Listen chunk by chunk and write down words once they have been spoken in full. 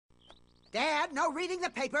Dad, no reading the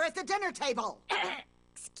paper at the dinner table.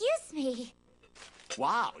 Excuse me.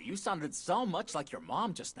 Wow, you sounded so much like your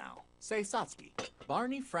mom just now. Say, Satsuki,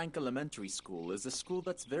 Barney Frank Elementary School is a school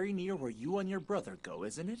that's very near where you and your brother go,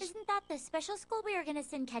 isn't it? Isn't that the special school we were gonna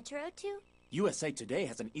send Ketchero to? USA Today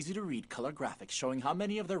has an easy-to-read color graphic showing how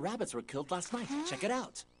many of their rabbits were killed last night. Huh? Check it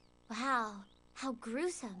out. Wow, how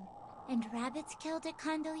gruesome. And rabbits killed at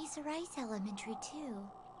Condoleezza Rice Elementary, too.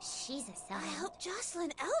 She's a sign. I hope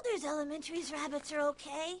Jocelyn Elder's Elementary's rabbits are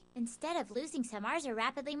okay. Instead of losing some, ours are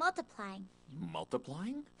rapidly multiplying.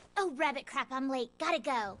 Multiplying? Oh, rabbit crap, I'm late. Gotta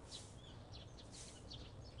go.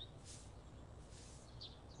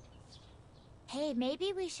 Hey,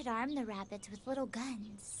 maybe we should arm the rabbits with little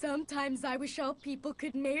guns. Sometimes I wish all people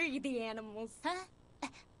could marry the animals. Huh?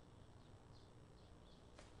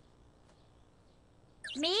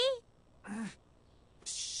 Me?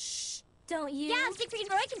 Shh. Don't you? Yeah, Siegfried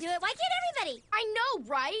and Roy can do it. Why can't everybody? I know,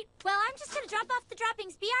 right? Well, I'm just gonna drop off the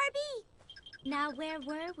droppings. BRB. Now, where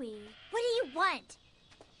were we? What do you want?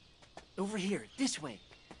 Over here, this way.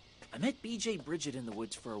 I met BJ Bridget in the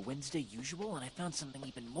woods for a Wednesday usual, and I found something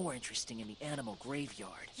even more interesting in the animal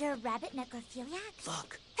graveyard. You're a rabbit necrophiliac?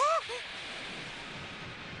 Look.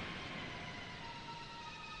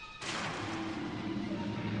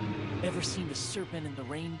 Ever seen the serpent in the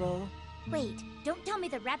rainbow? Wait, don't tell me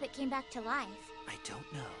the rabbit came back to life. I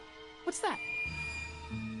don't know. What's that?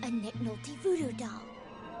 A Nick Nolte voodoo doll.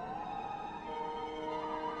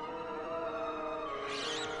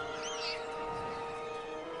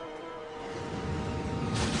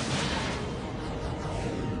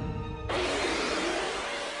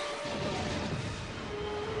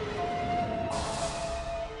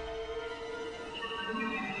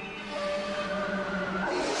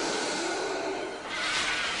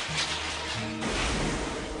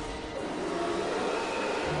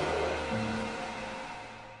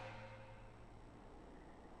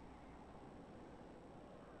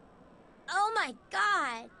 Oh my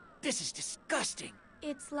god! This is disgusting.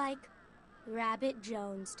 It's like Rabbit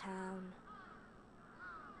Jonestown.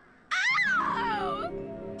 Ow!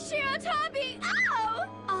 Shirotabi! Ow!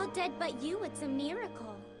 All dead but you, it's a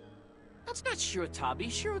miracle. That's not Shirotabi.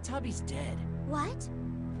 Shirotabi's dead. What?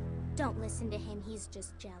 Don't listen to him, he's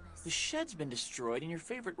just jealous. The shed's been destroyed, and your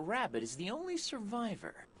favorite rabbit is the only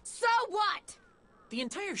survivor. So what? The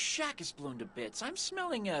entire shack is blown to bits. I'm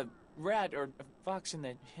smelling a rat or a fox in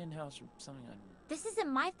the hen house or something. This isn't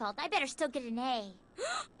my fault. I better still get an A.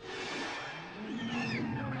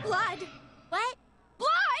 Blood! What?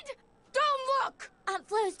 Blood! Don't look! Aunt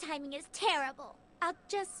Flo's timing is terrible. I'll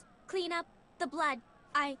just clean up the blood.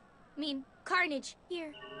 I mean, carnage.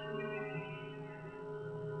 Here.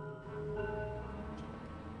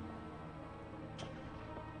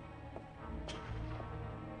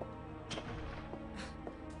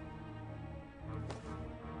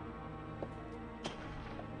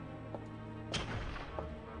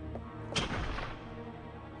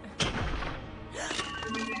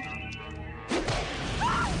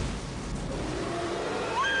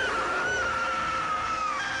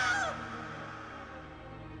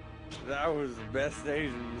 That was the best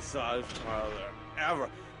Asian massage parlor ever.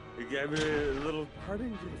 It gave me a little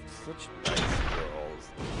parting gift. Such nice girls.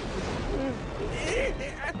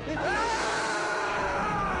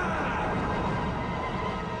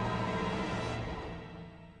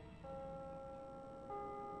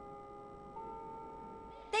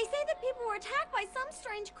 They say that people were attacked by some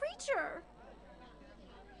strange creature.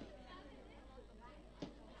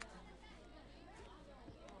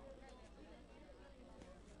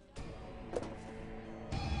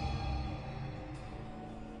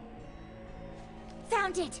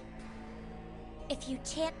 Found it! If you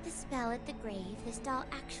chant the spell at the grave, this doll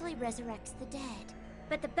actually resurrects the dead.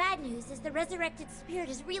 But the bad news is the resurrected spirit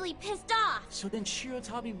is really pissed off! So then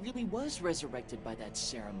Shirotabi really was resurrected by that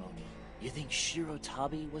ceremony. You think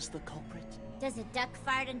Shirotabi was the culprit? Does a duck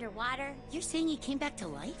fart underwater? You're saying he came back to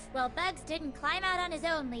life? Well, Bugs didn't climb out on his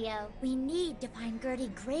own, Leo. We need to find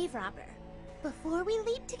Gertie Grave Robber. Before we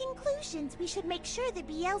leap to conclusions, we should make sure that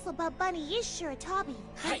Beelzebub Bunny is Shirotabi.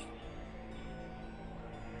 Hey!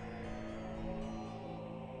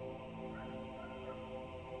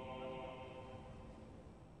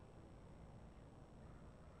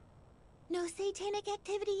 No satanic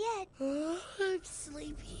activity yet. I'm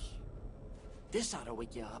sleepy. This ought to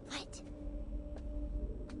wake you up. What?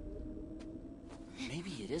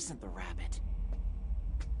 Maybe it isn't the rabbit.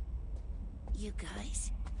 You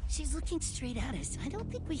guys, she's looking straight at us. I don't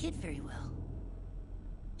think we hit very well.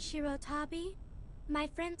 Shirotabi, my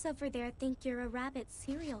friends over there think you're a rabbit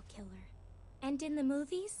serial killer. And in the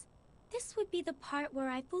movies, this would be the part where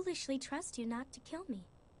I foolishly trust you not to kill me.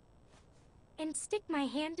 and stick my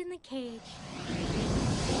hand in the cage.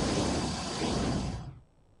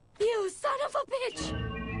 You son of a bitch!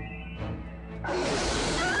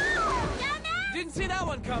 Didn't see that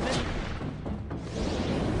one coming.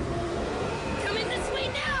 Coming this way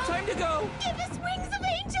now! Time to go. Give us wings of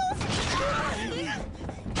angels!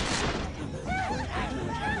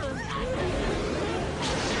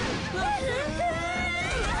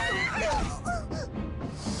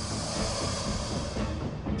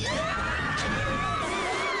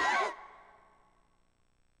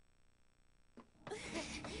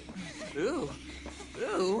 Ooh.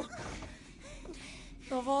 Ooh.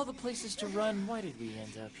 Of all the places to run, why did we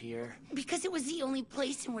end up here? Because it was the only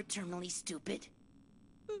place and we're terminally stupid.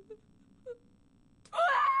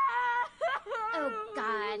 Oh,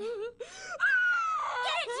 God. Get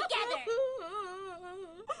it together!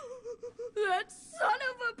 That son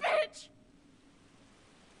of a bitch!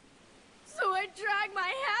 So I dragged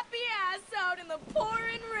my happy ass out in the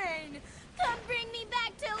pouring rain. Come bring me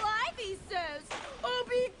back to life, he says. Oh,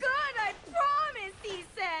 be good, I promise, he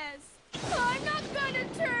says. I'm not gonna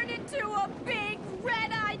turn into a big,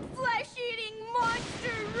 red-eyed, flesh-eating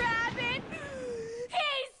monster rabbit,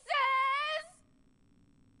 he says!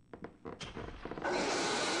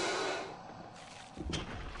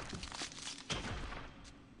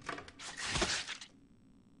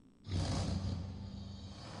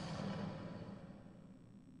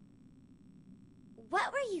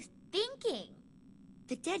 What were you thinking?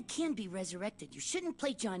 The dead can be resurrected. You shouldn't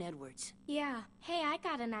play John Edwards. Yeah. Hey, I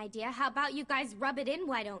got an idea. How about you guys rub it in,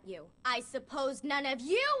 why don't you? I suppose none of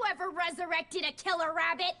you ever resurrected a killer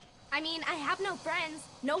rabbit? I mean, I have no friends.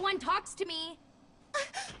 No one talks to me. I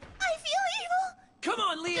feel evil! Come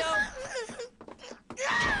on, Leo!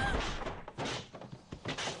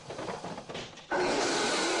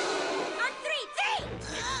 On three!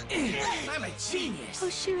 I'm a genius. Oh,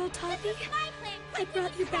 Shirotaki, I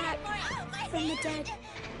brought you back from the dead.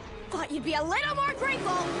 Thought you'd be a little more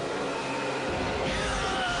grateful.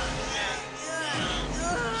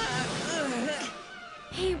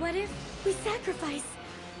 Hey, what if we sacrifice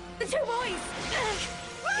the two boys?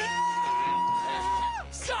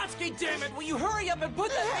 Satsuki, damn it! Will you hurry up and put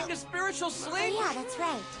that thing to spiritual sleep? Yeah, that's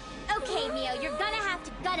right. Okay, Mio, you're gonna have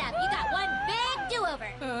to gut up. You got one big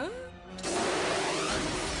do-over.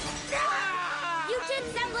 You did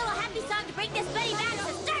some little happy song to bring this buddy back,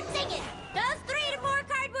 so start singing! Those 3 to 4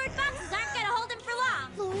 cardboard boxes aren't gonna hold him for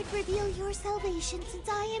long! Lord, reveal your salvation, since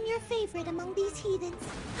I am your favorite among these heathens.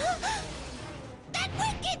 That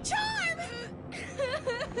wicked charm!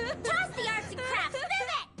 Toss the arts and crafts! Move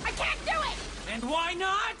it! I can't do it! And why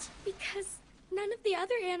not? Because none of the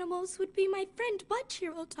other animals would be my friend but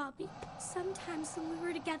Shirotaki. Sometimes when we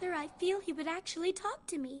were together, I feel he would actually talk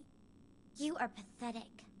to me. You are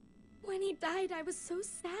pathetic. When he died, I was so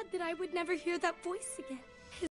sad that I would never hear that voice again.